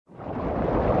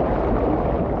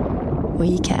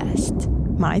WeCast.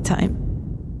 My time.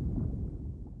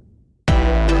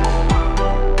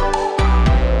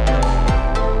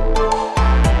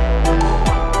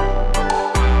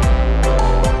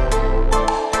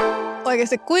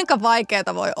 Oikeasti kuinka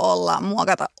vaikeaa voi olla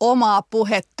muokata omaa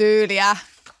puhetyyliä?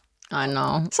 I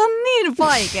know. Se on niin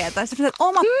vaikeaa. Sellaiset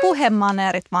omat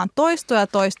puhemaneerit vaan toistuu ja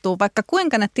toistuu. Vaikka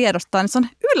kuinka ne tiedostaa, niin se on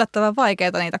yllättävän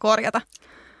vaikeaa niitä korjata.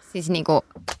 Siis niinku,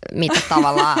 mitä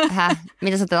tavallaan,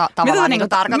 mitä sä tavallaan niinku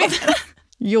tarkoitat?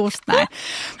 Just näin.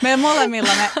 Meillä molemmilla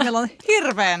meillä on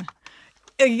hirveän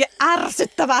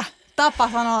ärsyttävä tapa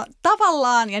sanoa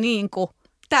tavallaan ja niin kuin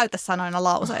täytesanoina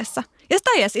lauseissa. Ja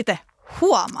sitä ei edes itse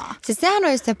huomaa. Siis sehän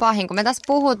on just se pahin, kun me tässä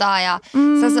puhutaan ja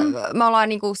me ollaan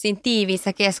niinku siinä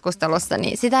tiiviissä keskustelussa,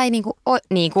 niin sitä ei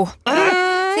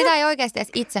sitä ei oikeasti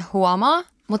edes itse huomaa.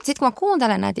 Mutta sitten kun mä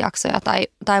kuuntelen näitä jaksoja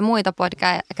tai muita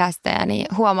podcasteja, niin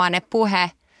huomaan ne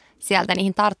puhe sieltä,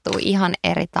 niihin tarttuu ihan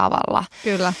eri tavalla.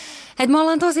 Kyllä. Et me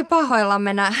ollaan tosi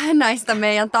pahoillamme näistä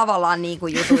meidän tavallaan niinku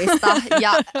jutuista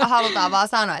ja halutaan vaan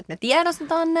sanoa, että me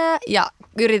tiedostetaan ne ja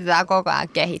yritetään koko ajan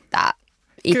kehittää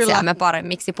itseämme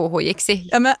paremmiksi puhujiksi.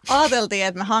 Ja me ajateltiin,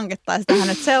 että me hankittaisiin tähän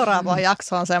nyt seuraavaan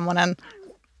jaksoon semmoinen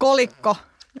kolikko,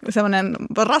 semmoinen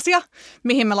rasia,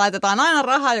 mihin me laitetaan aina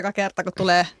rahaa joka kerta, kun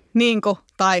tulee niinku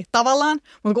tai tavallaan.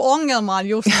 Mutta kun ongelma on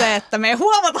just se, että me ei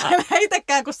huomata enää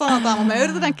itsekään, kun sanotaan, mutta me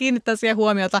yritetään kiinnittää siihen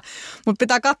huomiota. Mutta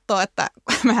pitää katsoa, että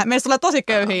meistä tulee tosi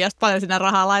köyhiä ja sitten paljon sinne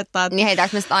rahaa laittaa. Niin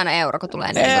heitääkö me sitten aina euro, kun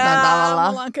tulee niin kuin tavallaan? Me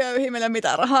ollaan köyhiä, meillä ei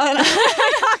mitään rahaa enää.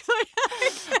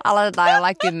 Aloitetaan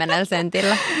jollain 10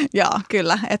 sentillä. Joo,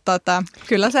 kyllä.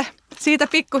 Kyllä se siitä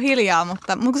pikkuhiljaa,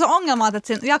 mutta se ongelma on, että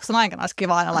sen jakson aikana olisi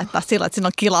kiva aina laittaa sillä, että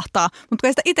silloin kilahtaa. Mutta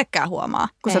ei sitä itsekään huomaa,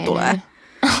 kun se tulee.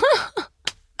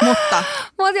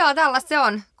 Mutta joo, tällaista se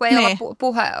on, kun ei olla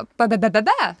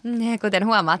kuten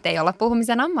huomaat, ei olla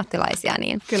puhumisen ammattilaisia.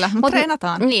 Niin. Kyllä, mutta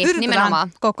treenataan. Niin, yritetään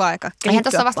nimenomaan. Koko aika kehittyä eihän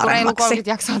tässä vasta reilu paremmaksi. 30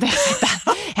 jaksoa tehty, että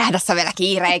eihän tässä ole vielä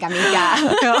kiire eikä mikään.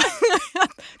 Se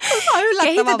on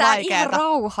yllättävän kehitetään vaikeaa. ihan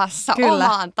rauhassa, Kyllä.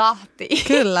 omaan tahtiin.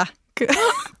 Kyllä.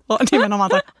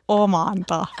 Nimenomaan omaan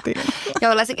tahtiin.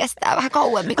 Joilla se kestää vähän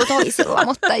kauemmin kuin toisilla,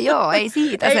 mutta joo, ei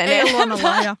siitä sen. Ei ole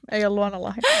luonnonlahja. Ei ole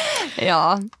luonnonlahja.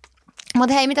 Joo.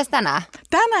 Mutta hei, mitäs tänään?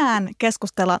 Tänään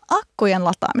keskustellaan akkujen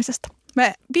lataamisesta.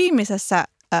 Me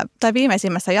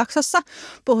viimeisimmässä jaksossa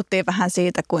puhuttiin vähän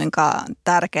siitä, kuinka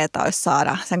tärkeää olisi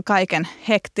saada sen kaiken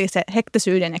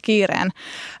hektisyyden ja kiireen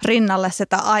rinnalle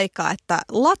sitä aikaa, että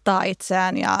lataa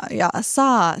itseään ja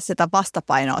saa sitä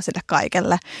vastapainoa sille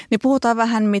kaikelle. Niin puhutaan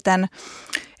vähän,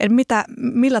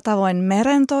 millä tavoin me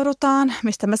rentoudutaan,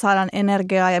 mistä me saadaan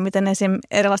energiaa ja miten esim.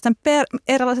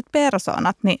 Erilaiset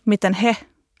persoonat, niin miten he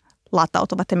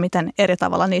latautuvat ja miten eri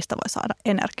tavalla niistä voi saada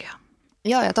energiaa.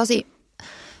 Joo, ja tosi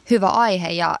hyvä aihe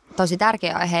ja tosi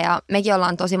tärkeä aihe. Ja mekin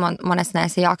ollaan tosi monessa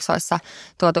näissä jaksoissa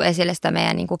tuotu esille sitä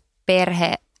meidän niin kuin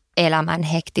perhe-elämän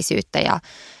hektisyyttä ja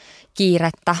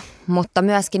kiirettä, mutta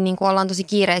myöskin niin kuin ollaan tosi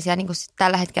kiireisiä niin kuin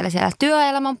tällä hetkellä siellä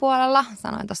työelämän puolella.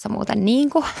 Sanoin tuossa muuten niin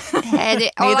kuin.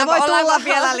 Niitä voi tulla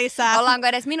vielä lisää. Ollaanko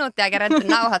edes minuuttia kerätty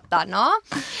nauhoittaa? No,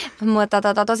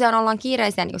 mutta tosiaan ollaan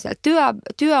kiireisiä niin kuin siellä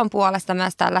työn puolesta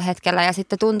myös tällä hetkellä ja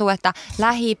sitten tuntuu, että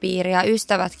lähipiiri ja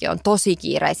ystävätkin on tosi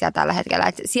kiireisiä tällä hetkellä.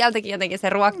 Et sieltäkin jotenkin se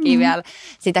ruokkii vielä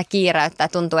sitä kiireyttä.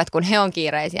 Tuntuu, että kun he on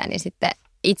kiireisiä, niin sitten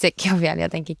itsekin on vielä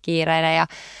jotenkin kiireinen ja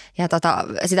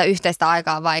sitä yhteistä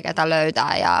aikaa on vaikeaa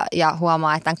löytää ja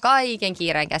huomaa, että tämän kaiken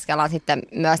kiireen keskellä on sitten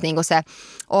myös niin kuin se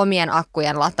omien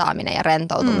akkujen lataaminen ja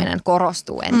rentoutuminen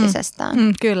korostuu entisestään.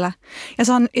 Kyllä. Ja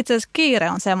se on itse asiassa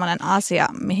kiire on semmoinen asia,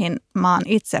 mihin mä oon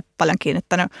itse paljon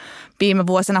kiinnittänyt viime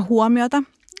vuosina huomiota.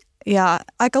 Ja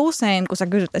aika usein, kun sä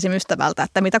kysyt esimerkiksi ystävältä,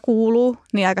 että mitä kuuluu,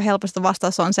 niin aika helposti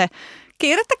vastaus on se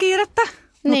kiirettä.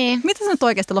 Niin. Mitä se nyt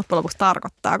oikeasti loppujen lopuksi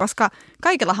tarkoittaa? Koska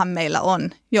kaikillahan meillä on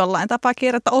jollain tapaa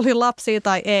kiirettä, oli lapsia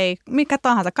tai ei, mikä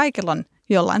tahansa, kaikilla on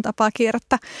jollain tapaa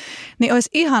kiirettä. Niin olisi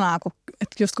ihanaa, kun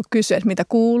kysyy, että mitä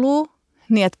kuuluu,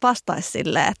 niin että vastaisi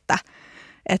silleen,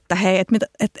 että hei, että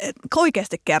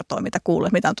oikeasti kertoo, mitä kuuluu,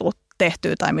 mitä on tullut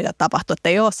tehtyä tai mitä tapahtuu. Että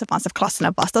ei ole se vaan se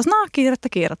klassinen vastaus,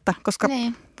 kiirettä, koska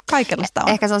niin. Kaikella sitä on.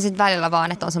 Ehkä se on sitten välillä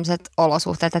vaan, että on sellaiset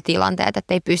olosuhteet ja tilanteet,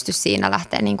 että ei pysty siinä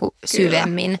lähteä niinku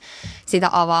syvemmin sitä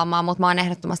avaamaan. Mutta mä oon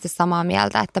ehdottomasti samaa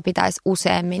mieltä, että pitäisi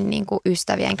useammin niinku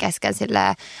ystävien kesken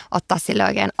ottaa sille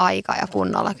oikein aikaa ja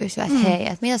kunnolla kysyä, että hei,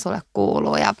 että mitä sulle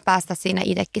kuuluu ja päästä siinä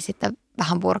itsekin sitten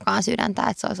vähän purkaan sydäntä,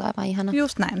 että se olisi aivan ihana.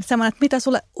 Just näin. Semmoinen, että mitä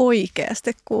sulle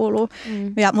oikeasti kuuluu.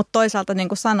 Mutta toisaalta, niin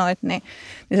kuin sanoit, niin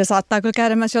se saattaa kyllä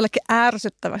käydä myös jollekin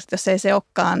ärsyttävästi, jos ei se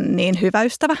olekaan niin hyvä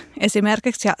ystävä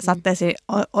esimerkiksi. Ja satteesi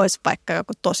olisi vaikka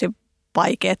joku tosi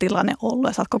vaikea tilanne ollut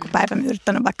ja sä oot koko päivän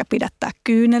yrittänyt vaikka pidättää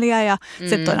kyyneliä ja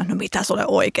sitten toinen, no mitä sulle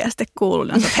oikeasti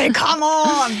kuuluu? Ja hei, come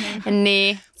on!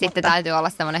 Niin, sitten täytyy olla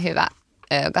semmoinen hyvä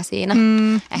öökä siinä.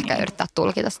 Ehkä yrittää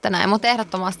tulkita sitä näin, mutta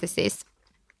ehdottomasti siis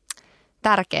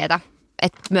tärkeää,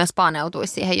 että myös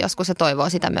paneutuisi siihen joskus ja toivoo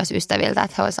sitä myös ystäviltä,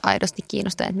 että he olisivat aidosti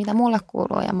kiinnostuneet, mitä mulle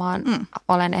kuuluu ja mä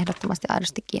olen ehdottomasti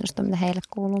aidosti kiinnostunut, mitä heille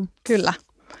kuuluu. Kyllä.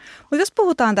 Mutta jos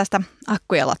puhutaan tästä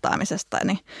akkujen lataamisesta,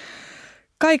 niin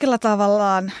kaikilla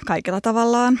tavallaan,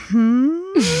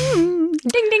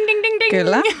 Ding, ding, ding, ding, ding.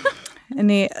 Kyllä,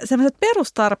 niin sellaiset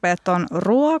perustarpeet on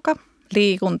ruoka,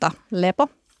 liikunta, lepo.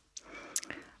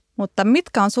 Mutta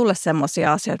mitkä on sulle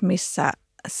semmoisia asioita, missä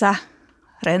sä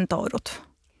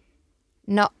rentoudut?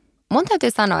 No mun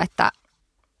täytyy sanoa, että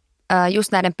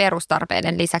just näiden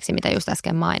perustarpeiden lisäksi, mitä just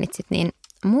äsken mainitsit, niin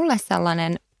mulle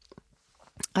sellainen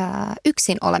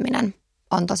yksin oleminen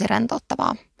on tosi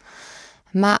rentouttavaa.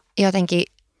 Mä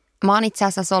oon itse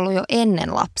asiassa ollut jo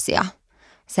ennen lapsia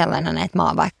sellainen, että mä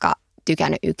oon vaikka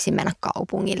tykännyt yksin mennä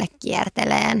kaupungille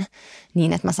kierteleen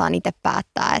niin, että mä saan itse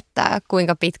päättää, että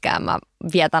kuinka pitkään mä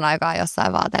vietän aikaa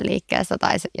jossain vaateliikkeessä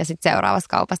ja sitten seuraavassa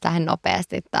kaupassa lähden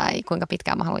nopeasti tai kuinka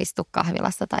pitkään mä haluan istua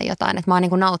kahvilassa tai jotain. Että mä oon niin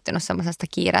kuin nauttinut semmoisesta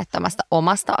kiireettömästä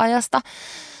omasta ajasta.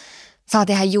 Saa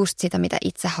tehdä just sitä, mitä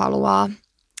itse haluaa.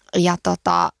 Ja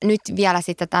nyt vielä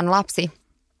sitten tämän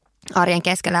arjen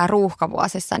keskellä ja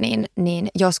ruuhkavuosissa, niin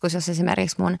joskus, jos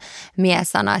esimerkiksi mun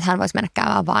mies sanoi, että hän voisi mennä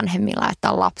käymään vanhemmilla ja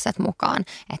ottaa lapset mukaan,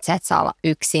 että se, että saa olla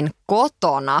yksin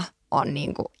kotona, on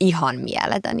niinku ihan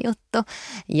mieletön juttu.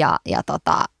 Ja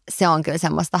se on kyllä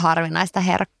semmoista harvinaista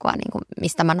herkkua, niinku,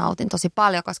 mistä mä nautin tosi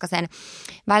paljon, koska sen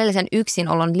välillisen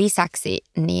yksinolon lisäksi,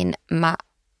 niin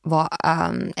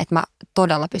että mä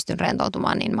todella pystyn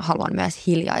rentoutumaan, niin mä haluan myös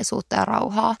hiljaisuutta ja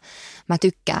rauhaa. Mä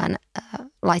tykkään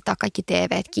laittaa kaikki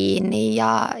TVt kiinni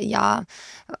ja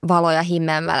valoja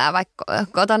himmeämällä, vaikka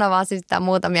kotona vaan sytyttää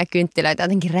muutamia kynttilöitä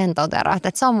jotenkin rentoutua.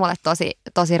 Että se on mulle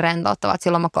tosi rentouttavaa.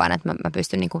 Silloin mä koen, että mä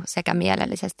pystyn niinku sekä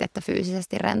mielellisesti että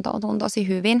fyysisesti rentoutumaan tosi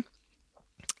hyvin.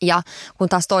 Ja kun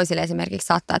taas toisille esimerkiksi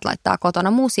saattaa, että laittaa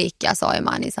kotona musiikkia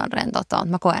soimaan, niin se on rentouttavaa.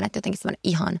 Mä koen, että jotenkin semmoinen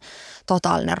ihan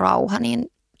totaalinen rauha, niin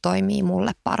toimii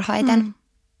mulle parhaiten.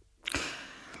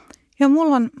 Ja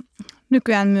mulla on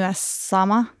nykyään myös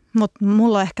sama, mutta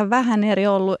mulla on ehkä vähän eri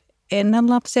ollut ennen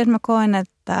lapsia. Mä koen,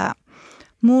 että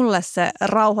mulle se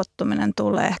rauhoittuminen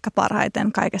tulee ehkä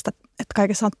parhaiten kaikesta, että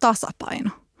kaikessa on tasapaino.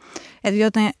 Että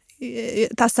joten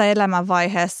tässä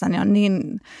elämänvaiheessa niin on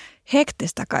niin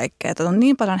hektistä kaikkea, että on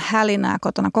niin paljon hälinää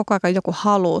kotona, koko ajan joku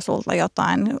haluaa sulta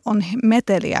jotain, on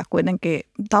meteliä kuitenkin,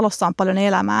 talossa on paljon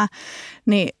elämää,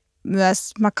 niin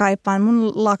myös mä kaipaan,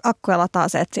 mun akkuja lataa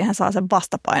se, että siihen saa sen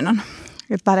vastapainon.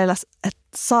 Että välillä että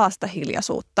saa sitä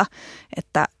hiljaisuutta,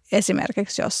 että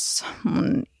esimerkiksi jos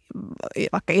mun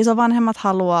vaikka isovanhemmat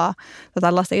haluaa,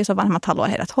 tai lasten isovanhemmat haluaa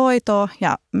heidät hoitoa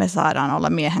ja me saadaan olla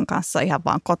miehen kanssa ihan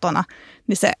vaan kotona,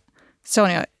 niin se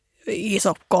on jo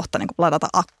iso kohta niin kuin ladata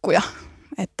akkuja,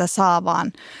 että saa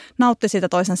vaan nauttia siitä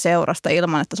toisen seurasta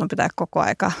ilman, että sun pitää koko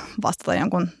aika vastata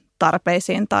jonkun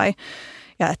tarpeisiin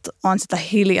ja että on sitä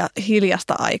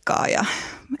hiljasta aikaa.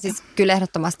 Siis kyllä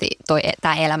ehdottomasti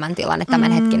tämä elämäntilanne,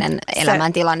 tämänhetkinen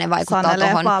elämäntilanne vaikuttaa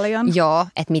tuohon, joo,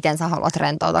 että miten sä haluat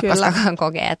rentoutua, koska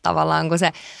kokee, että tavallaan kun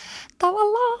se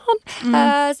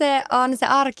se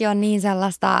arki on niin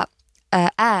sellaista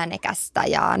äänekästä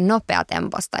ja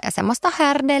nopeatemposta ja semmoista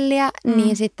härdelliä,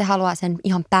 niin sitten haluaa sen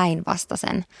ihan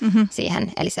päinvastaisen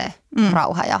siihen, eli se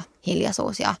rauha ja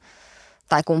hiljaisuus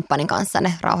tai kumppanin kanssa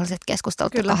ne rauhalliset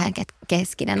keskustelut ja kahden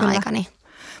keskinen aika. Niin.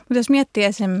 Mutta jos miettii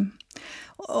esim.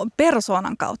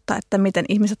 Persoonan kautta, että miten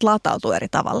ihmiset latautuu eri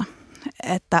tavalla,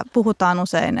 että puhutaan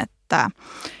usein, että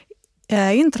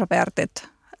introvertit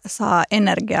saa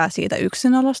energiaa siitä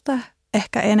yksinolosta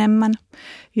ehkä enemmän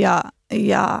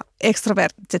ja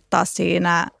extrovertit sitten taas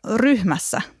siinä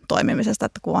ryhmässä toimimisesta,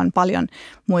 että kun on paljon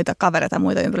muita kavereita ja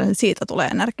muita ympärillä, niin siitä tulee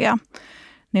energiaa.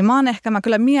 Niin mä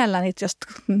kyllä mielelläni, jos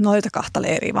noita kahta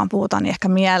leiriä vaan puhutaan, niin ehkä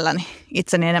mielelläni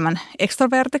itseni enemmän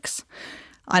extrovertiksi,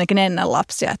 ainakin ennen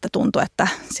lapsia, että tuntui, että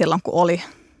silloin kun oli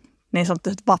niin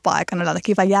sanotusti vapaa-aikana, oli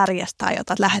kiva järjestää jotain,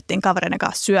 että lähdettiin kavereiden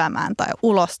kanssa syömään tai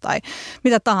ulos tai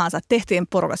mitä tahansa, että tehtiin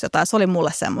porukassa jotain. Se oli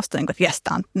mulle semmoista, että jes,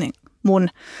 tämä on niin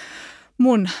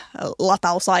mun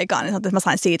latausaikaa, niin että mä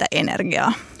sain siitä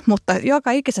energiaa. Mutta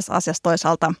joka ikisessä asiassa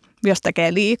toisaalta, jos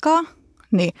tekee liikaa,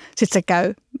 niin sitten se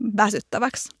käy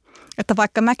väsyttäväksi. Että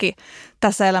vaikka mäkin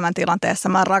tässä elämäntilanteessa,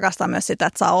 mä rakastan myös sitä,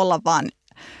 että saa olla vaan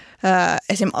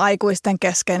esim. Aikuisten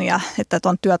kesken ja että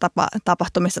on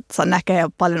työtapahtumissa, että näkee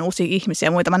paljon uusia ihmisiä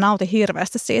ja muita. Mä nautin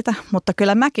hirveästi siitä, mutta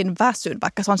kyllä mäkin väsyn,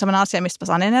 vaikka se on sellainen asia, mistä mä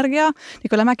saan energiaa, niin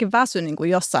kyllä mäkin väsyn niin kuin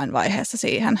jossain vaiheessa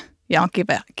siihen. ja on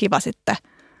kiva sitten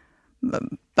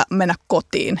mennä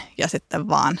kotiin ja sitten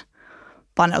vaan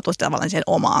paneutua tavallaan siihen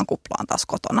omaan kuplaan taas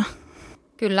kotona.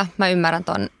 Kyllä, mä ymmärrän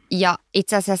ton. Ja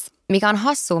itse asiassa, mikä on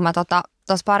hassua, mä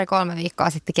tuossa 2-3 viikkoa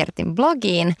sitten kirjoitin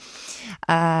blogiin,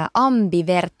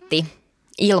 ambivertti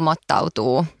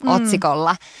ilmoittautuu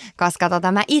otsikolla, koska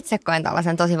mä itse koen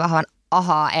tällaisen tosi vahvan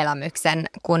aha-elämyksen,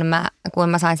 kun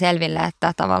mä sain selville,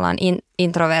 että tavallaan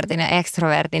introvertin ja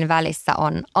extrovertin välissä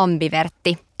on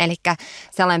ambivertti, eli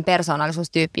sellainen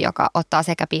persoonallisuustyyppi, joka ottaa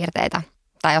sekä piirteitä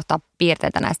tai ottaa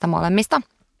piirteitä näistä molemmista.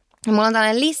 Ja mulla on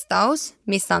tällainen listaus,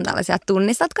 missä on tällaisia,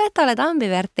 tunnistatko, että olet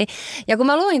ambivertti? Ja kun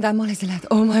mä luin tämän, mä olin silleen, että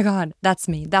oh my god, that's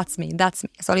me, that's me, that's me.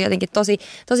 Se oli jotenkin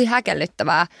tosi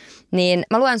häkellyttävää. Niin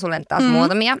mä luen sulle taas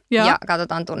muutamia ja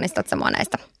katsotaan, tunnistat sä mua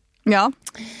näistä. Joo.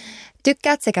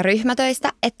 Tykkäät sekä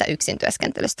ryhmätöistä että yksin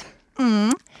työskentelystä.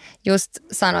 Just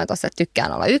sanoin tuossa, että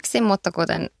tykkään olla yksin, mutta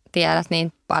kuten tiedät,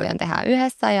 niin paljon tehdään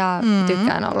yhdessä ja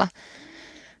tykkään olla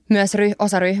myös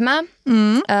osa ryhmää.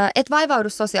 Et vaivaudu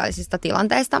sosiaalisista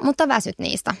tilanteista, mutta väsyt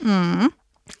niistä.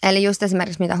 Eli just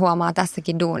esimerkiksi mitä huomaa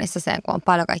tässäkin duunissa se, kun on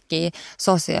paljon kaikkia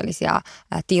sosiaalisia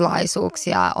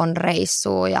tilaisuuksia, on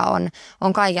reissua ja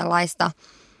on kaikenlaista,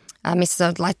 missä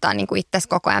sä laittaa niinku itsesi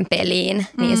koko ajan peliin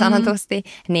niin sanotusti,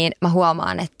 niin mä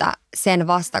huomaan, että sen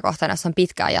vastakohtana, jos on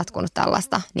pitkään jatkunut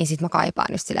tällaista, niin sit mä kaipaan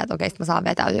just silleen, että okei, sit mä saan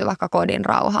vetäytyä vaikka kodin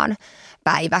rauhaan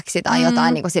päiväksi tai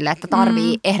jotain niin kuin silleen, että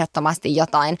tarvii ehdottomasti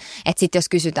jotain. Että sit jos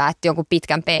kysytään, että jonkun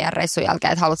pitkän PR-reissun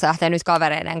jälkeen, että haluatko lähteä nyt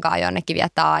kavereiden kanssa jonnekin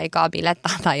viettää aikaa,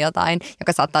 bilettää tai jotain,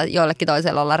 joka saattaa jollekin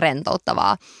toiselle olla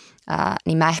rentouttavaa,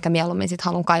 niin mä ehkä mieluummin sit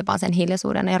haluan kaipaan sen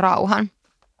hiljaisuuden ja rauhan.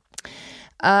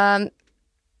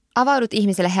 Avaudut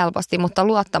ihmiselle helposti, mutta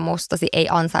luottamustasi ei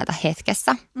ansaita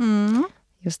hetkessä.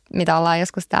 Just mitä ollaan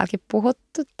joskus täälläkin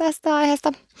puhuttu tästä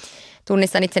aiheesta.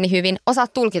 Tunnistan itseni hyvin.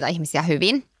 Osaat tulkita ihmisiä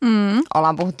hyvin.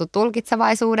 Ollaan puhuttu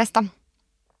tulkitsevaisuudesta.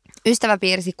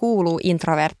 Ystäväpiirisi kuuluu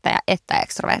introvertteja että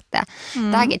ekstrovertteja.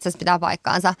 Tämäkin itse asiassa pitää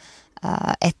paikkaansa,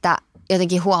 että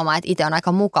jotenkin huomaa, että itse on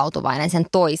aika mukautuvainen sen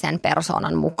toisen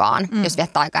persoonan mukaan, jos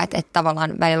viettää aikaa. Että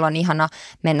tavallaan välillä on ihana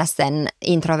mennä sen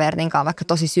introvertin kanssa vaikka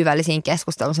tosi syvällisiin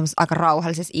keskusteluun semmoisessa aika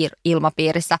rauhallisessa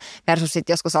ilmapiirissä versus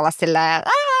sitten joskus olla silleen,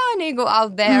 niin kuin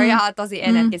out there ja tosi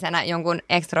energisenä jonkun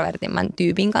ekstrovertimman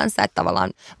tyypin kanssa. Että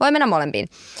tavallaan voi mennä molempiin.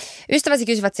 Ystäväsi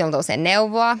kysyvät sinulta usein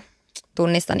neuvoa.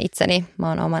 Tunnistan itseni. Mä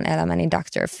oon oman elämäni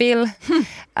Dr. Phil.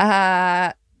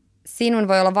 Sinun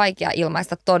voi olla vaikea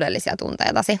ilmaista todellisia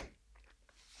tunteitasi.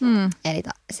 Eli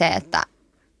se, että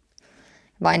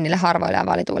vain niille harvoille ja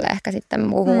valituille ehkä sitten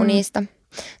puhuu niistä.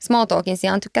 Small talkin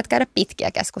sijaan tykkäät käydä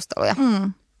pitkiä keskusteluja.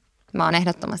 Mä oon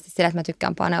ehdottomasti sillä, että mä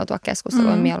tykkään paneutua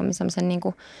keskusteluun mieluummin semmoisen niin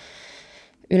kuin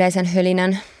yleisen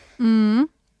hölinän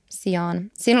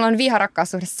sijaan. Sinulla on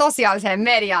viharakkaussuhde sosiaaliseen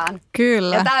mediaan.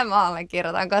 Kyllä. Ja tämän mä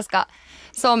allekirjoitan, koska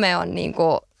some on niin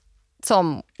kuin, se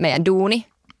on meidän duuni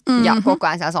ja koko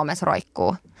ajan siellä somessa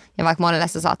roikkuu. Ja vaikka monelle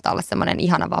se saattaa olla semmoinen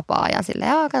ihana vapaa-ajan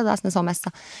silleen, katsotaan ne somessa,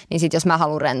 niin sitten jos mä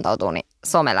haluan rentoutua, niin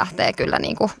some lähtee kyllä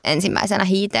niin kuin ensimmäisenä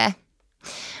hiiteen.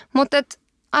 Mutta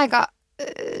aika,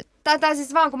 tätä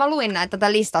siis vaan kun mä luin näitä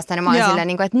tätä listasta, niin mä olin silleen,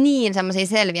 että niin semmoisia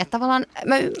selviä, että tavallaan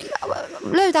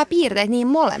löytää piirteitä niin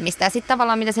molemmista. Ja sitten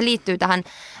tavallaan mitä se liittyy tähän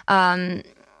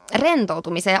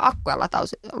rentoutumiseen ja akkujen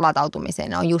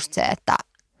latautumiseen on just se, että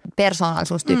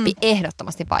persoonallisuustyyppi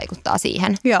ehdottomasti vaikuttaa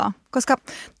siihen. Joo, koska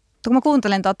kun mä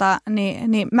kuuntelin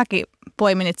niin mäkin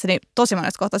poimin itseni tosi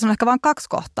monesta kohtaa. Se on ehkä vain 2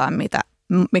 kohtaa,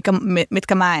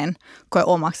 mitkä mä en koe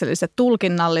omaksi. Eli se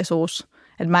tulkinnallisuus,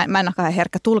 että mä en ole kauhean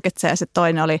herkkä tulkitsemaan. Ja sitten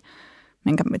toinen oli,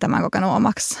 mitä mä en kokenut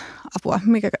omaksi. Apua,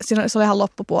 se oli ihan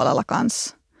loppupuolella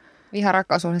kanssa.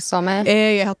 Viharakkaussuhde someen?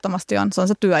 Ei, ehdottomasti on. Se on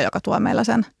se työ, joka tuo meillä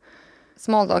sen.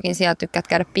 Small talkin sijaan tykkäät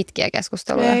käydä pitkiä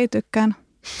keskusteluja? Ei, tykkään.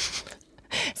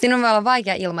 Sinun voi olla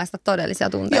vaikea ilmaista todellisia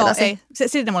tunteitasi. Joo, ei.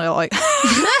 Siinä mulla ei ole oikein.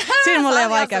 Siinä mulla ei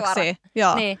ole vaikeuksia.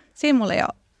 Joo. Niin. Siinä mulla ei ole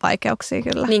vaikeuksia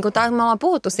kyllä. Niin kuin me ollaan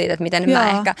puhuttu siitä, että miten mä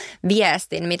ehkä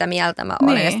viestin, mitä mieltä mä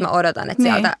olen. Ja sitten mä odotan, että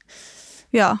sieltä,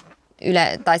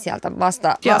 tai sieltä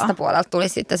vastapuolelta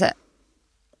tulisi sitten se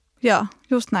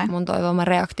just näin. Mun toivoma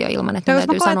reaktio ilman, että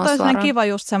täytyy sanoa suoraan. Toi kiva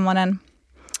just semmoinen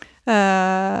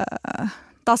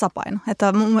tasapaino.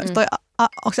 Että mun mielestä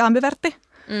onko se ambivertti?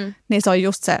 Niin se on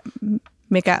just se,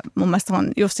 mikä mun mielestä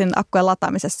on just siinä akkujen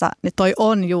lataamisessa, niin toi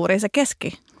on juuri se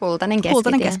kultainen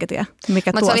keskitie,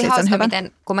 mikä tuo se oli sitten hauska, hyvän.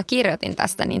 Miten, kun mä kirjoitin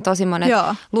tästä, niin tosi monet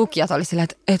lukijat oli silleen,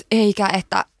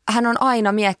 että hän on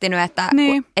aina miettinyt, että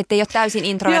ei ole täysin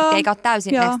introvertti eikä ole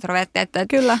täysin ekstrovertti.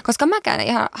 Kyllä. Koska mäkään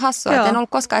ihan hassua, että en ollut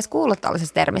koskaan edes kuullut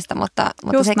tällaisesta termistä, mutta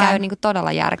se käy niin kuin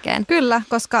todella järkeen. Kyllä,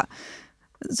 koska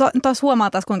Taas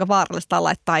huomaa taas, kuinka vaarallista on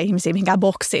laittaa ihmisiä mihinkään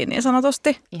boksiin niin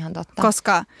sanotusti. Ihan totta.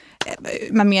 Koska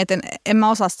mä mietin, en mä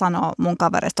osaa sanoa mun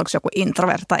kavereista, onko joku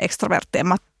introvertti tai extrovertti. En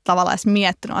mä tavallaan edes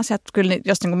miettinyt asiat. Kyllä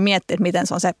jos niin miettii, että miten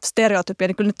se on se stereotypia,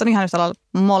 niin kyllä nyt on ihan yhtä lailla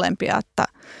molempia. Että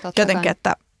jotenkin,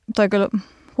 että toi kyllä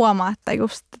huomaa, että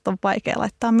just että on vaikea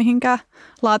laittaa mihinkään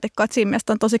laatikkoon. Että siinä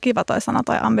mielessä on tosi kiva toi sana,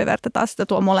 toi ambivertti taas sitten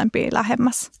tuo molempia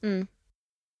lähemmäs.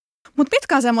 Mutta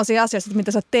mitkä on semmoisia asioita,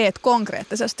 mitä sä teet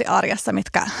konkreettisesti arjessa,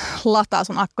 mitkä lataa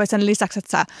sun akkuja sen lisäksi,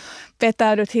 että sä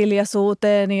vetäydyt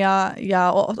hiljaisuuteen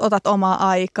ja otat omaa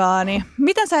aikaa, niin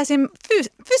miten sä esim.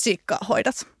 Fysiikkaa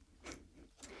hoidat?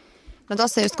 No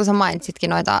tuossa just kun sä mainitsitkin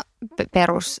noita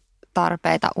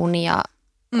perustarpeita, unia,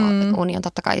 uni on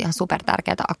totta kai ihan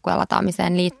supertärkeää akkujen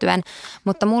lataamiseen liittyen,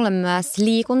 mutta mulle myös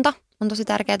liikunta on tosi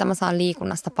tärkeää. Mä saan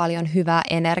liikunnasta paljon hyvää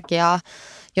energiaa.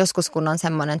 Joskus kun on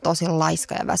semmoinen tosi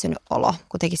laiska ja väsynyt olo,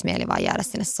 kun tekisi mieli vaan jäädä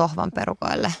sinne sohvan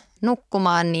perukoille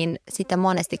nukkumaan, niin sitten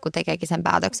monesti kun tekeekin sen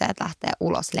päätöksen, että lähtee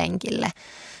ulos lenkille,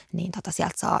 niin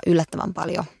sieltä saa yllättävän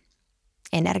paljon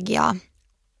energiaa.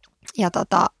 Ja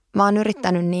mä oon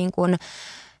yrittänyt niin kuin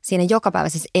siinä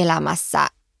jokapäiväisessä elämässä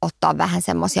ottaa vähän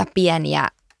semmoisia pieniä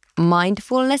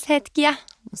mindfulness-hetkiä.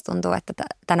 Musta tuntuu, että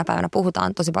tänä päivänä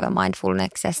puhutaan tosi paljon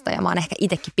mindfulnessesta ja mä oon ehkä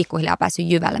itsekin pikkuhiljaa päässyt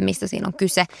jyvälle, mistä siinä on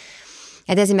kyse.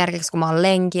 Et esimerkiksi kun mä oon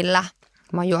lenkillä,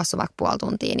 kun mä oon juossut vaikka puoli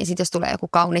tuntia, niin sitten jos tulee joku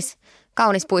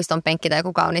kaunis puiston penkki tai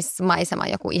joku kaunis maisema,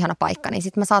 joku ihana paikka, niin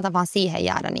sitten mä saatan vaan siihen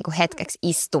jäädä niin kuin hetkeksi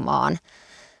istumaan.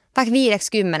 Vaikka 5-10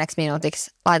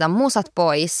 minuutiksi laitan musat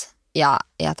pois ja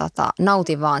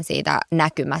nautin vaan siitä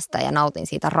näkymästä ja nautin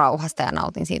siitä rauhasta ja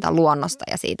nautin siitä luonnosta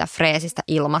ja siitä freesistä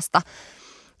ilmasta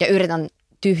ja yritän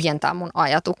tyhjentää mun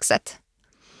ajatukset.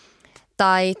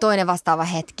 Tai toinen vastaava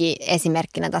hetki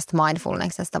esimerkkinä tästä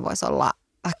mindfulnessesta voisi olla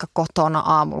vaikka kotona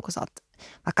aamulla, kun sä oot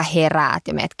vaikka heräät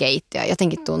ja meet keittiöön.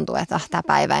 Jotenkin tuntuu, että tämä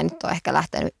päivä ei nyt ole ehkä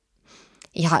lähtenyt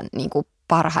ihan niin kuin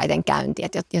parhaiten käyntiin,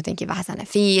 että jotenkin vähän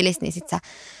sellainen fiilis, niin sitten sä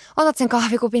otat sen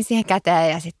kahvikupin siihen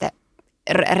käteen ja sitten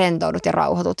rentoudut ja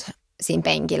rauhoitut siinä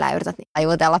penkillä ja yrität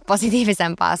ajutella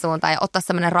positiivisempaa suuntaan ja ottaa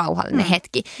semmoinen rauhallinen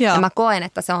hetki. Ja mä koen,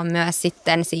 että se on myös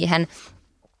sitten siihen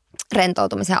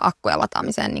rentoutumisen ja akkujen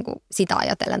lataamiseen niin kuin sitä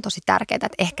ajatellen tosi tärkeää, että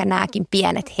ehkä nämäkin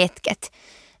pienet hetket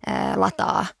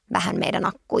lataa vähän meidän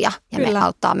akkuja ja me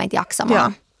auttaa meitä jaksamaan.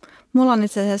 Joo. Mulla on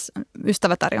itse asiassa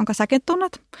ystävätär, jonka säkin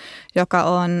tunnet, joka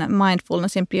on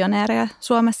mindfulnessin pioneereja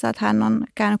Suomessa, että hän on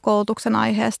käynyt koulutuksen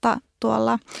aiheesta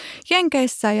tuolla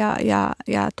Jenkeissä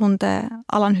ja tuntee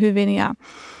alan hyvin ja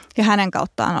hänen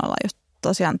kauttaan ollaan just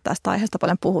tosiaan tästä aiheesta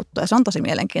paljon puhuttu ja se on tosi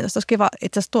mielenkiintoista. Olisi kiva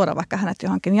itse asiassa tuoda vaikka hänet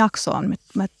johonkin jaksoon,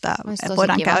 että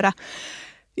voidaan kiva käydä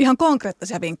ihan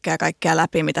konkreettisia vinkkejä kaikkea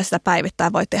läpi, mitä sitä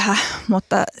päivittäin voi tehdä.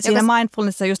 Mutta siinä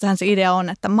mindfulnessissa just se idea on,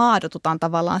 että maadotutaan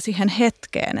tavallaan siihen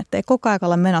hetkeen, että ei koko ajan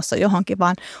olla menossa johonkin,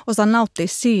 vaan osaa nauttia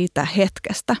siitä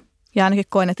hetkestä. Ja ainakin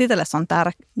koen, että itselle se on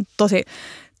tosi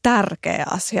tärkeä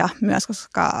asia myös,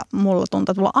 koska mulla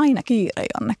tuntuu, että mulla on aina kiire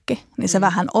jonnekin, niin se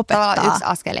vähän opettaa. Tavallaan yksi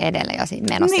askel edellä jo siinä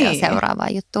menossa jo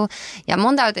seuraavaan juttuun. Ja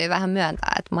mun täytyy vähän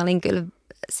myöntää, että mä olin kyllä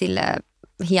sille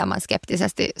hieman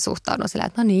skeptisesti suhtaudun sillä,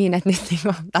 että no niin, että nyt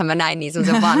niin tai mä näin niin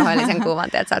sun vanhoillisen kuvan,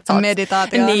 että sä oot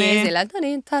meditaatio. Niin, sillä, että no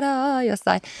niin, tadaa,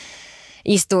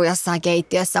 istuu jossain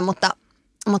keittiössä, mutta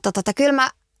kyllä mä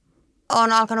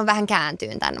oon alkanut vähän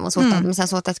kääntyä tämän mun suhtautumisen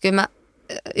suhteen, että kyllä mä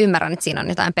ymmärrän, että siinä on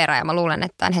jotain perää ja mä luulen,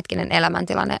 että tämän hetkinen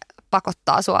elämäntilanne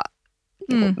pakottaa sua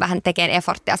niin vähän tekemään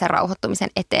efforttia sen rauhoittumisen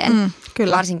eteen.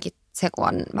 Kyllä. Varsinkin se, kun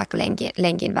on vaikka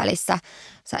lenkin välissä,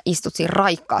 sä istut siinä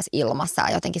raikkaassa ilmassa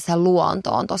ja jotenkin se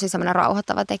luonto on tosi semmoinen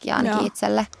rauhoittava tekijä ainakin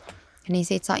itselle. Niin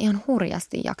siitä saa ihan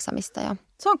hurjasti jaksamista. Ja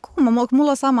se on kumma.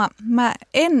 Mulla on sama. Mä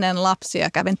ennen lapsia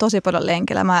kävin tosi paljon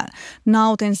lenkillä. Mä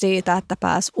nautin siitä, että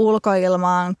pääs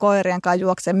ulkoilmaan, koirien kanssa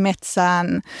juoksen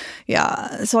metsään. Ja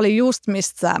se oli just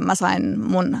mistä mä sain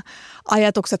mun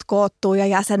ajatukset koottua ja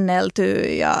jäsenneltyä.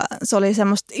 Ja se oli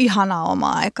semmoista ihanaa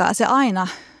omaa aikaa. Se aina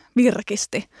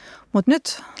virkisti. Mutta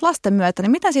nyt lasten myötä,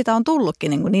 niin mitä siitä on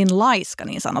tullutkin niin laiska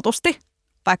niin sanotusti?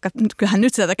 Vaikka kyllähän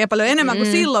nyt sitä tekee paljon enemmän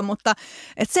kuin silloin, mutta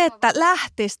se, että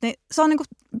lähtisi, niin se on niin kuin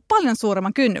paljon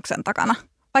suuremman kynnyksen takana.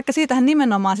 Vaikka siitähän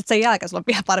nimenomaan sitten sen jälkeen sulla on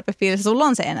vielä parempi fiilis ja sulla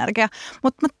on se energia,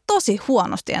 mutta mä tosi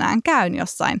huonosti enää käyn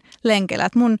jossain lenkeillä.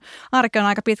 Et mun arki on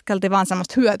aika pitkälti vaan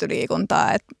semmoista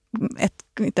hyötyliikuntaa,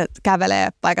 että kävelee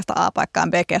paikasta A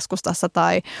paikkaan B-keskustassa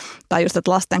tai just,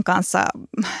 että lasten kanssa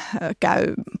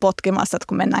käy potkimassa, että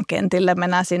kun mennään kentille,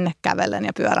 mennään sinne kävellen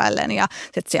ja pyöräillen ja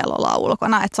sitten siellä ollaan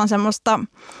ulkona. Että se on semmoista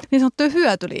niin sanottua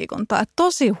hyötyliikuntaa, että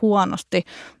tosi huonosti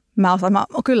mä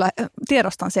kyllä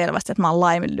tiedostan selvästi, että mä oon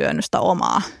laiminlyönyt sitä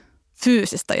omaa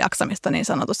fyysistä jaksamista niin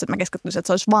sanotusti, että mä keskittyisin, että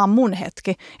se olisi vaan mun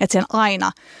hetki, että sen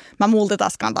aina, mä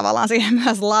multitaskaan tavallaan siihen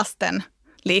myös lasten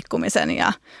liikkumisen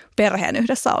ja perheen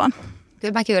yhdessäolon.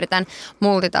 Kyllä mäkin yritän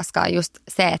multitaskaa just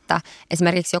se, että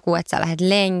esimerkiksi joku, että sä lähdet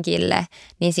lenkille,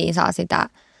 niin siinä saa sitä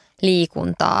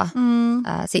liikuntaa.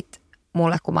 Sitten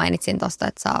mulle, kun mainitsin tuosta,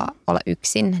 että saa olla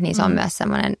yksin, niin se on myös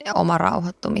semmoinen oma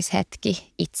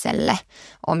rauhoittumishetki itselle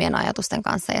omien ajatusten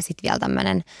kanssa. Ja sitten vielä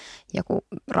tämmöinen joku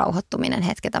rauhoittuminen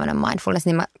hetki, tämmöinen mindfulness,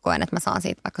 niin mä koen, että mä saan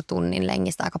siitä vaikka tunnin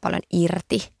lengistä aika paljon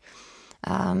irti.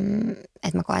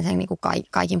 Että mä koen sen niin kuin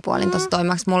kaikin puolin tosi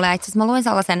toimivaksi mulle. Ja itse asiassa mä luin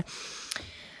sellaisen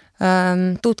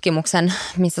tutkimuksen,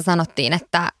 missä sanottiin,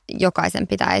 että jokaisen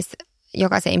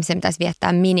ihmisen pitäisi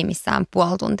viettää minimissään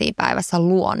 0,5 tuntia päivässä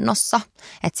luonnossa.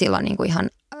 Että sillä on niin kuin ihan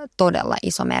todella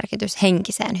iso merkitys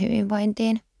henkiseen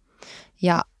hyvinvointiin.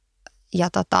 Ja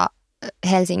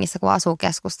Helsingissä, kun asuu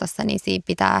keskustassa, niin siinä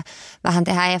pitää vähän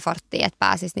tehdä efforttia, että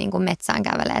pääsisi niin kuin metsään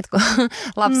kävelemään. Et kun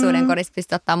lapsuuden kodissa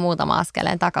pystyi ottaa muutama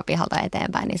askeleen takapihalta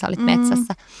eteenpäin, niin sä olit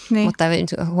metsässä. Niin. Mutta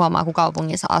huomaa, kun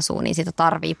kaupungissa asuu, niin sitä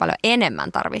tarvii paljon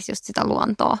enemmän, tarvitsisi just sitä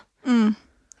luontoa.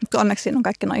 Onneksi siinä on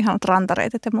kaikki nuo ihanat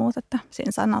rantareitit ja muut, että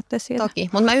siinä saa nauttia siitä. Toki,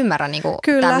 mutta mä ymmärrän niin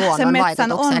tämän luonnon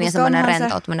vaikutuksen ja semmoinen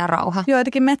rentoutuminen rauha. Joo,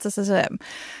 jotenkin metsässä se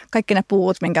kaikki ne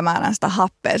puut, minkä määrän sitä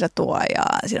happea se tuo ja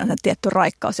siinä on se tietty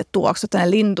raikkaus ja tuoksut ja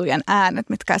ne lintujen äänet,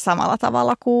 mitkä ei samalla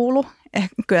tavalla kuulu.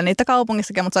 Kyllä niitä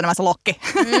kaupungissakin, mutta se on enemmän se lokki.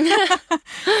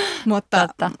 Mutta,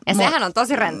 ja sehän on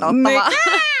tosi rentouttavaa.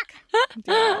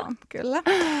 Joo, kyllä.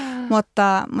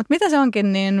 Mutta mitä se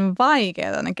onkin niin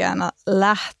vaikeaa ainakin aina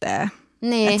lähteä.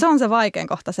 Niin. Että se on se vaikein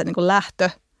kohta, se niin kuin lähtö.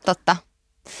 Totta.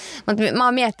 Mutta mä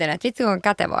oon miettinyt, että vitsi kun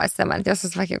kätevä olisi semmoinen, että jos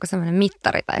olisi vaikka joku semmoinen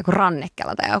mittari tai joku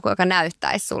rannekela tai joku, joka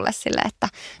näyttäisi sulle sille, että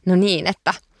no niin,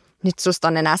 että nyt susta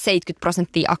on enää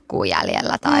 70% akkuu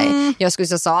jäljellä. Tai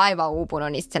joskus jos on aivan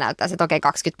uupunut, niin se näyttää, että okei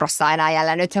 20% enää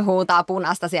jäljellä. Nyt se huutaa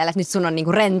punaista siellä, että nyt sun on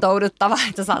niinku rentouduttava,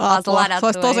 että sä saat taas ladattua. Se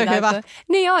olisi tosi hyvä.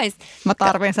 Niin ois. Mä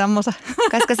tarvin semmoisen.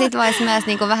 Koska sit voisi myös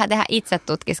niinku vähän tehdä itse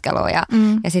tutkiskelua ja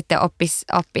sitten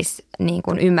oppis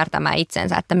niinku ymmärtämään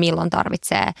itsensä, että milloin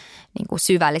tarvitsee niinku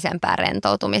syvällisempää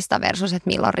rentoutumista versus, että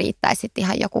milloin riittäisi sitten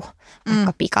ihan joku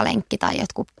vaikka pikalenkki tai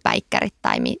jotkut päikkärit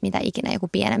tai mitä ikinä joku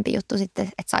pienempi juttu sitten,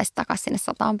 että saisi takaisin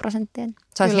sinne 100%.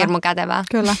 Se olisi hirmu kätevää.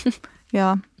 Kyllä,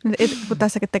 joo. Kun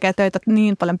tässäkin tekee töitä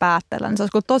niin paljon päätteellä, niin se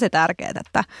olisi tosi tärkeää,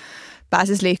 että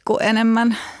pääsisi liikkua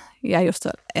enemmän ja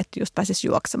että just pääsisi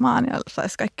juoksemaan ja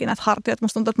saisi kaikki näitä hartioita.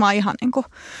 Musta tuntuu, että mä oon ihan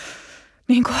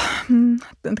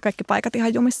kaikki paikat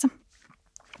ihan jumissa.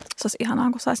 Se olisi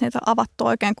ihanaa, kun saisi niitä avattua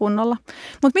oikein kunnolla.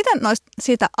 Mutta miten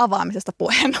siitä avaamisesta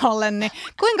puheen ollen, niin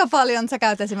kuinka paljon sä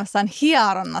käyt esimerkiksi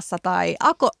hieronnassa tai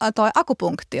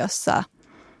akupunktiossa?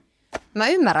 Mä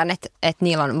ymmärrän, että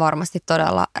niillä on varmasti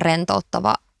todella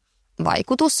rentouttava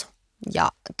vaikutus ja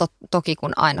toki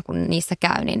aina kun niissä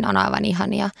käy, niin ne on aivan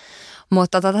ihania.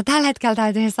 Mutta tällä hetkellä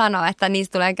täytyy sanoa, että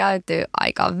niistä tulee käytyä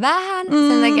aika vähän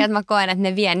sen takia, että mä koen, että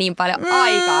ne vie niin paljon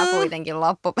aikaa kuitenkin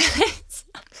loppupeleissä.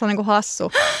 Se on niin kuin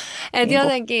hassu. Että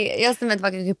jotenkin, jos sä menet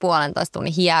vaikka 1,5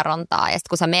 tunnin hierontaa ja sitten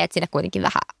kun sä meet sinne kuitenkin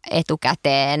vähän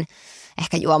etukäteen,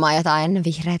 ehkä juomaan jotain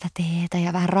vihreätä teetä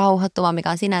ja vähän rauhoittumaan,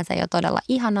 mikä on sinänsä jo todella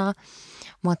ihanaa.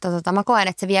 Mutta mä koen,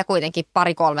 että se vie kuitenkin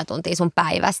 2-3 tuntia sun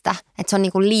päivästä. Että se on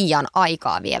niinku liian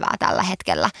aikaa vievää tällä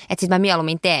hetkellä. Että sit mä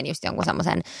mieluummin teen just jonkun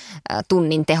semmoisen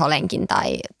tunnin teholenkin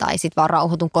tai sit vaan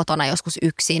rauhoitun kotona joskus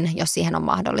yksin, jos siihen on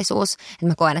mahdollisuus. Että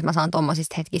mä koen, että mä saan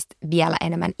tommosista hetkistä vielä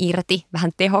enemmän irti,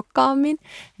 vähän tehokkaammin.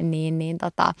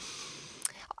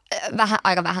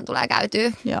 Aika vähän tulee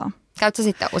käytyä. Joo. Käytkö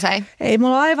sitten usein? Ei,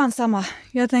 mulla on aivan sama.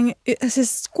 Joten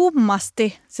siis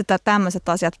kummasti sitä tämmöiset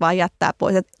asiat vaan jättää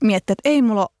pois. Et miettii, että ei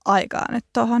mulla ole aikaa nyt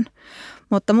tohon.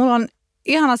 Mutta mulla on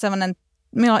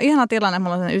ihana tilanne.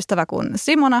 Mulla on ystävä kuin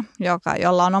Simona,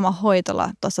 jolla on oma hoitola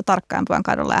tuossa Tarkkajanpojan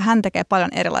kadulla. Ja hän tekee paljon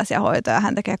erilaisia hoitoja.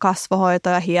 Hän tekee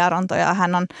kasvohoitoja, hierontoja.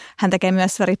 Hän tekee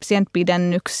myös ripsien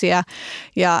pidennyksiä.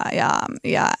 Ja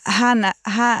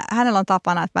hänellä on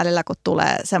tapana, että välillä kun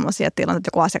tulee semmoisia tilanteita, että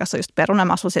joku asiakas on just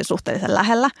perunamassa suhteellisen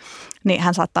lähellä, niin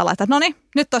hän saattaa laittaa, että no niin,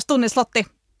 nyt olisi tunnin slotti.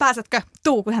 Pääsetkö?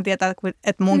 Kun hän tietää,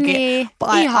 että munkin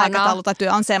aikataulu tai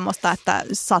työ on semmoista, että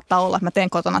saattaa olla, että mä teen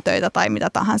kotona töitä tai mitä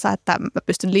tahansa, että mä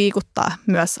pystyn liikuttaa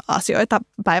myös asioita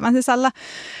päivän sisällä.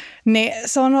 Niin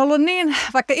se on ollut niin,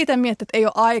 vaikka itse miettii, että ei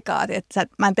ole aikaa, että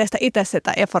mä en tee sitä itse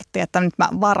sitä efforttia, että nyt mä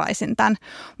varaisin tämän.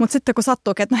 Mutta sitten kun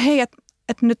sattuukin, että no hei,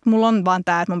 että nyt mulla on vaan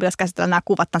tämä, että mun pitäisi käsitellä nämä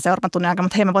kuvat tämän seuraavan tunnin aikana,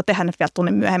 mutta hei, mä voin tehdä nyt vielä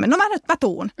tunnin myöhemmin. No mä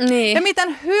tuun. Niin. Ja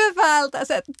miten hyvältä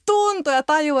se tuntuu ja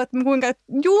tajuu, että kuinka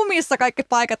jumissa kaikki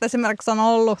paikat esimerkiksi on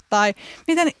ollut, tai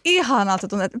miten ihanalta se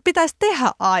tuntuu, että pitäisi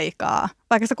tehdä aikaa,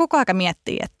 vaikka se koko ajan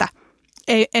miettii, että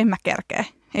en mä kerkeä.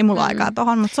 Ei mulla aikaa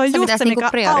tohon, mutta se on just se,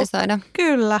 mikä priorisoida.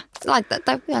 Kyllä.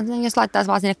 Tai jos laittaisi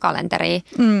vaan sinne kalenteriin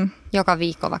joka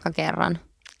viikko vaikka kerran.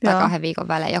 tai Joo. 2 viikon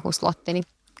välein joku slotti, niin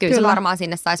kyllä se varmaan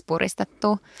sinne saisi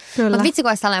puristettua. Mutta vitsi,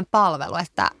 kun olisi sellainen palvelu,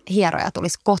 että hieroja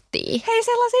tulisi kotiin. Hei,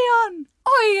 sellaisia on!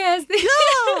 Oikeesti?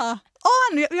 Joo!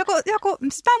 On!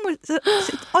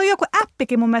 Oli joku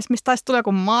appikin mun mielestä, mistä taisi tulla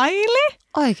joku maili.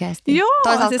 Oikeesti? Joo.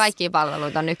 Toisaalta siis, kaikkia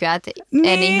palveluita on nykyään, että niin,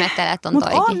 en ihmettele, että on mutta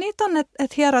toikin. on, niitä on,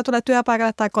 että hieroja tulee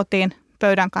työpaikalle tai kotiin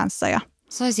pöydän kanssa. Ja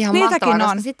Se olisi ihan niitäkin mahtavaa,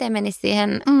 koska on. sitten ei menisi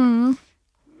siihen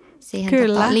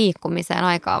liikkumiseen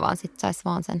aikaa, vaan sitten saisi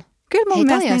vaan sen. Kyllä mun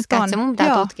Hei, mielestä niitä on. Mun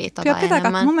pitää tutkia Kyllä, pitää enemmän.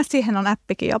 katsoa. Mun mielestä siihen on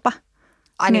appikin jopa.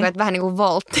 Ai niin kuin, että vähän niin kuin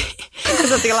voltti. Kun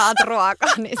sä tilaat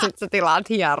ruokaa, niin sitten sä tilaat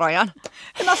hierojan.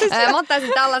 No siis, Mä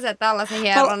ottaisin tällaisen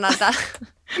hieronnan.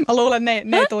 mä luulen, ne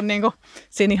ei tule niinku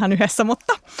siinä ihan yhdessä,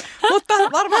 mutta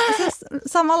varmaan siis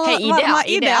samalla varmaan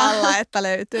idealla, että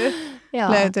löytyy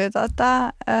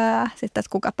sitten, että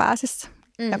kuka pääsisi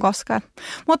ja koskaan.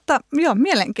 Mutta joo,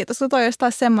 mielenkiintoista. Toi olisi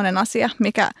taas semmoinen asia,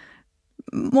 mikä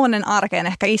monen arkeen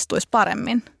ehkä istuisi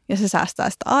paremmin. Ja se säästää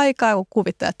sitä aikaa, kun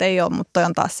kuvittelee, että ei ole, mutta toi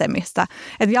on taas se, mistä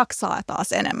että jaksaa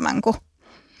taas enemmän, kuin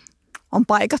on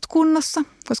paikat kunnossa.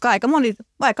 Koska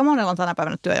aika monella on tänä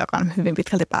päivänä työ, joka on hyvin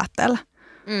pitkälti päätteellä.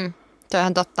 Se on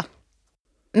ihan totta.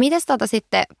 Mites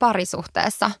sitten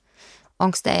parisuhteessa?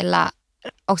 Onko teillä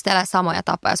samoja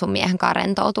tapoja sun miehen kanssa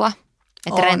rentoutua?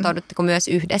 Että rentoudutteko myös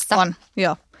yhdessä? On,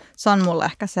 joo. Se on mulle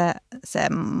ehkä se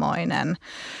semmoinen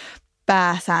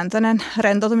pääsääntöinen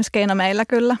rentoutumiskeino meillä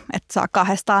kyllä, että saa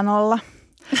 2 olla.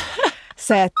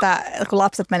 Se, että kun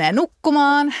lapset menee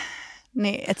nukkumaan,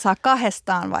 niin et saa 2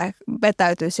 vai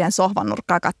vetäytyy siihen sohvan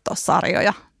nurkkaan katsoa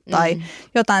sarjoja. Tai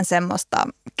jotain semmoista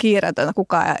kiireetöntä,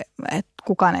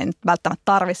 kukaan ei välttämättä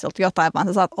tarvitse sulta jotain, vaan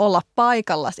sä saat olla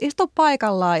paikallaan. Istua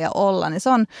paikallaan ja olla, niin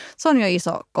se on jo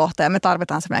iso kohta ja me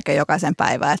tarvitaan se melkein jokaisen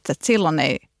päivään, että silloin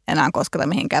ei enää kosketa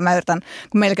mihinkään. Mä yritän,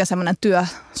 kun meilläkin on semmoinen työ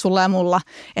sulla ja mulla,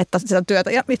 että sitä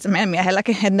työtä, ja itse meidän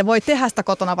miehelläkin, että ne voi tehdä sitä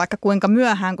kotona vaikka kuinka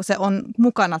myöhään, kun se on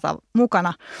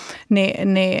mukana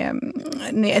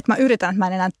niin että mä yritän, että mä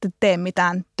en enää tee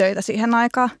mitään töitä siihen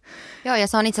aikaan. Joo, ja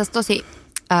se on itse asiassa tosi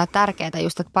tärkeää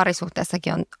just, että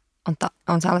parisuhteessakin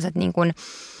on sellaiset niin kuin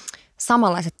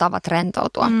samanlaiset tavat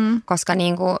rentoutua, koska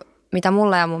niin kuin, mitä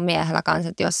mulla ja mun miehellä kanssa,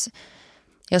 että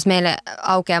jos meille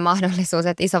aukeaa mahdollisuus,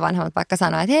 että isovanhemmat vaikka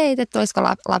sanoo, että hei, tulisiko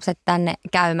lapset tänne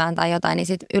käymään tai jotain, niin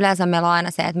sitten yleensä meillä on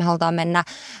aina se, että me halutaan mennä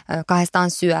 2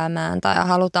 syömään tai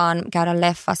halutaan käydä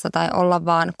leffassa tai olla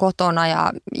vaan kotona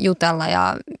ja jutella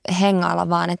ja hengailla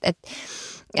vaan,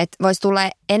 että voisi tulla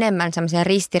enemmän semmoisia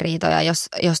ristiriitoja,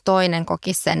 jos toinen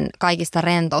kokisi sen kaikista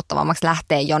rentouttavammaksi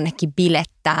lähtee jonnekin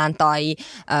bilettään tai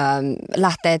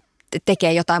lähtee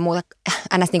tekee jotain muuta,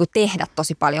 ns. Niin kuin tehdä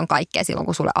tosi paljon kaikkea silloin,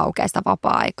 kun sulle aukeaa sitä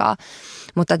vapaa-aikaa.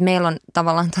 Mutta että meillä on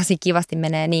tavallaan tosi kivasti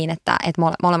menee niin, että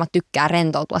molemmat tykkää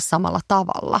rentoutua samalla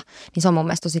tavalla. Niin se on mun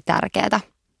mielestä tosi tärkeää.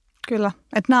 Kyllä,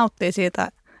 että nauttii siitä,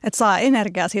 että saa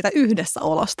energiaa siitä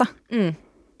yhdessäolosta.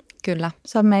 Kyllä.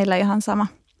 Se on meillä ihan sama.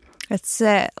 Että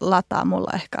se lataa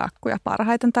mulla ehkä akkuja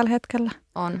parhaiten tällä hetkellä.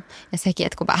 On. Ja sekin,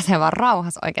 että kun pääsee vaan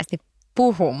rauhassa oikeasti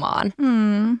puhumaan,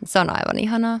 se on aivan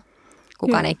ihanaa.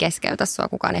 Kukaan ei keskeytä sua,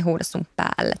 kukaan ei huuda sun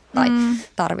päälle tai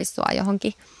tarvi sua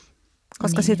johonkin.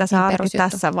 Koska niin, sitä se arki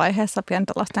tässä vaiheessa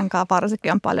pienten lasten kanssa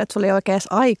varsinkin on paljon, että sulla ei oikein edes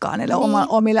aikaa niille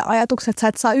omille ajatuksille. Sä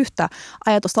et saa yhtä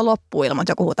ajatusta loppuun ilman,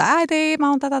 että joku huutaa äiti, mä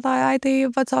oon tätä tai äiti,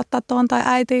 voit sä ottaa tuon tai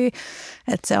äiti.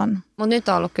 Että se on. Mutta nyt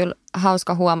on ollut kyllä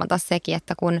hauska huomata sekin,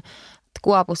 että kun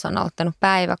Kuopussa on aloittanut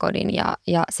päiväkodin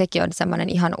ja sekin on semmoinen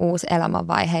ihan uusi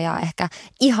elämänvaihe ja ehkä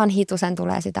ihan hitusen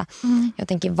tulee sitä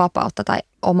jotenkin vapautta tai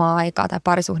omaa aikaa tai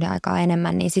parisuhdeaikaa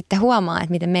enemmän, niin sitten huomaa,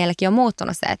 että miten meilläkin on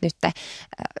muuttunut se, että nyt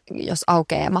jos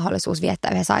aukeaa mahdollisuus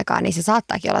viettää yhdessä aikaa, niin se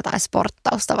saattaakin olla jotain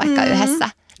sporttausta vaikka yhdessä.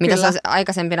 Mitä se olisi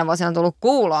aikaisempina vuosina on tullut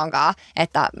kuuloonkaan,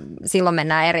 että silloin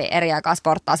mennään eri aikaa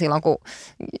sporttaa silloin, kun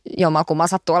jommalkumma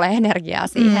sattuu olemaan energiaa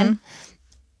siihen.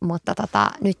 Mutta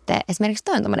nyt esimerkiksi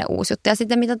toi on tämmöinen uusi juttu. Ja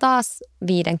sitten mitä taas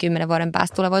 5-10 vuoden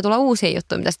päästä voi tulla uusia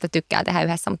juttuja, mitä sitä tykkää tehdä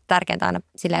yhdessä. Mutta tärkeintä aina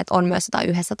silleen, että on myös jotain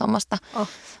yhdessä tuommoista,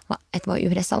 että voi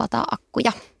yhdessä lataa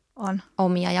akkuja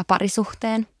omia ja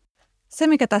parisuhteen. Se,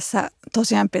 mikä tässä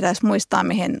tosiaan pitäisi muistaa,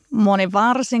 mihin moni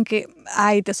varsinkin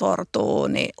äiti sortuu,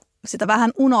 niin sitä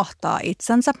vähän unohtaa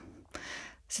itsensä.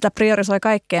 Sitä priorisoi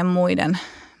kaikkeen muiden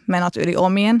menot yli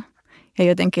omien. Ja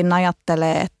jotenkin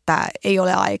ajattelee, että ei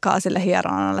ole aikaa sille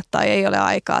hieronnalle tai ei ole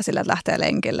aikaa sille, että lähtee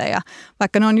lenkille. Ja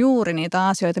vaikka ne on juuri niitä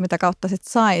asioita, mitä kautta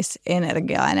sitten saisi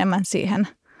energiaa enemmän siihen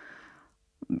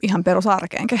ihan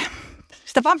perusarkeenkin.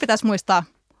 Sitä vaan pitäisi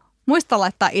muistaa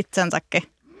laittaa itsensäkin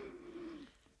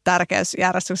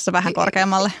tärkeysjärjestyksessä vähän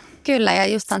korkeammalle. Kyllä, ja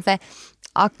just se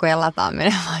akkujen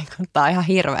lataaminen vaikuttaa ihan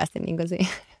hirveästi niin kuin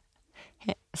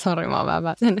Sori, mä oon vähän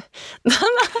väsynyt.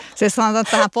 Siis sanotaan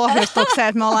tähän pohjustukseen,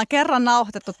 että me ollaan kerran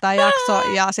nauhoitettu tämä jakso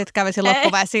ja sitten kävisi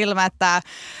loppuväen silmä, että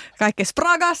kaikki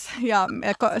spragas ja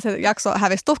se jakso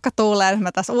hävisi tuhkatuuleen.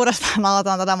 Me tässä uudestaan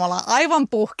aloitetaan tätä, me ollaan aivan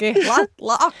puhki.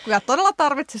 Akkuja todella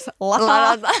tarvitsisi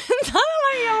lataa.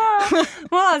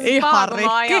 Mulla on siis paha, kun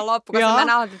mä oon ihan loppu, koska me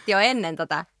nauhoitettiin jo ennen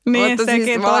tätä. Niin, mutta sekin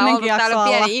siis toinenkin jakso alla.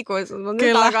 Täällä pieni ikuisuus, mutta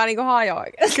nyt alkaa niinku hajoa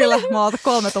oikeasti. Kyllä, mä oon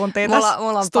 3 tuntia tässä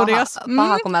mulla on studiossa.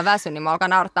 Paha, kun mä väsyn, niin mä alkaa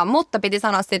naurattaa. Mutta piti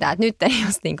sanoa sitä, että nyt ei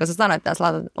just niin kuin sä sanoit, että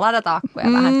ladata akkuja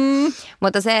vähän.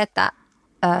 Mutta se, että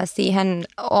siihen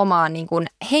omaan niin kuin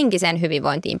henkiseen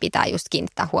hyvinvointiin pitää just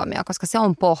kiinnittää huomioon, koska se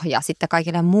on pohja sitten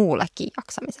kaikille muullekin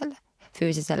jaksamiselle.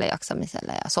 Fyysiselle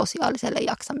jaksamiselle ja sosiaaliselle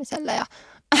jaksamiselle. Ja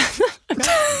mä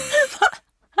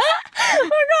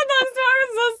katson sua,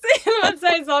 kun sun silmät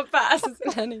seisoo päässä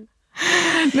sillä niin.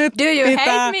 Do you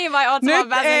hate me vai oot sä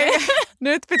väsynyt?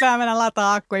 Nyt pitää mennä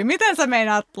lataa akkuja. Miten sä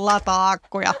meinaat lataa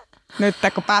akkuja nyt,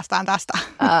 kun päästään tästä?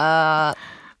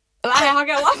 Lähden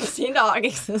hakemaan lapsiin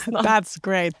daagiksesta. That's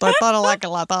great. Toi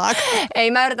todellakin lataa akkuja.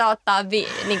 Ei, mä yritän ottaa,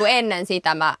 niin kuin ennen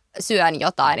sitä mä syön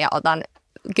jotain ja otan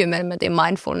 10 minuutin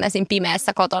mindfulnessin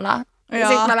pimeässä kotona.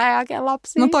 Sitten mä lähden hakemaan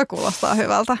lapsiin. No toi kuulostaa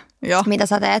hyvältä. Joo. Mitä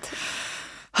sä teet?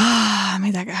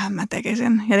 Mitäköhän mä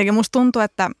tekisin? Jotenkin musta tuntuu,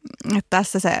 että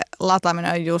tässä se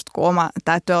lataaminen on just kun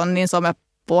tämä työ on niin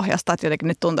somepohjasta, että jotenkin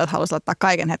nyt tuntuu, että haluaisi laittaa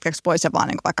kaiken hetkeksi pois ja vaan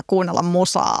niin kuin vaikka kuunnella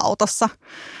musaa autossa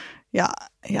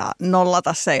ja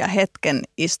nollata se ja hetken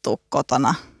istua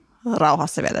kotona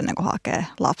rauhassa vielä ennen kuin hakee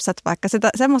lapset. Vaikka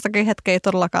semmoistakin hetkeä ei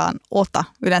todellakaan ota.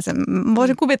 Yleensä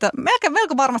voisin kuvitella,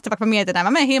 melko varmasti vaikka mä mietin näin,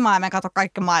 mä menen himaan ja menen katsomaan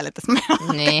kaikki mailit, että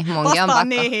mä vastaan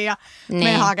niihin ja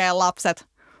menen hakee lapset.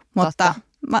 Mutta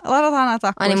ladataan näitä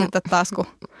akkuja sitten taas, kun...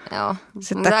 Joo,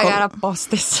 pitää käydä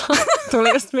postissa. Tuli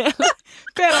just mieleen.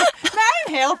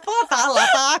 Näin helppoa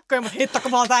lataa akkuja, mutta hitto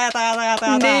kun me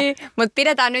ollaan Niin, mutta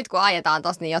pidetään nyt, kun ajetaan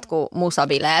tossa niin jotkut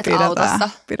musabileet autossa.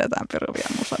 Pidetään piruvia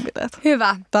musabileet.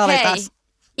 Hyvä. Hei,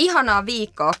 ihanaa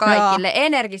viikkoa kaikille,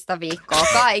 energistä viikkoa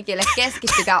kaikille.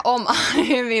 Keskittykää omaan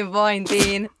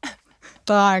hyvinvointiin.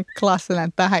 Tämä on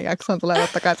klassinen tähän jaksoon. Tulee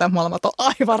totta kai tämä molemmat on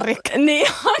aivan rikki.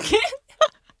 Niin onkin.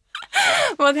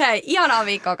 Mutta hei, ihanaa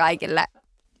viikkoa kaikille.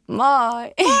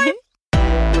 Moi! Moi!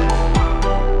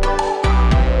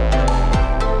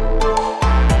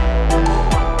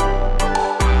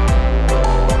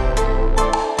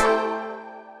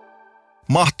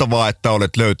 Mahtavaa, että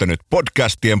olet löytänyt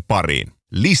podcastien pariin.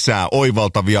 Lisää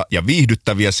oivaltavia ja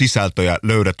viihdyttäviä sisältöjä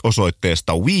löydät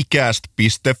osoitteesta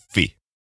wecast.fi.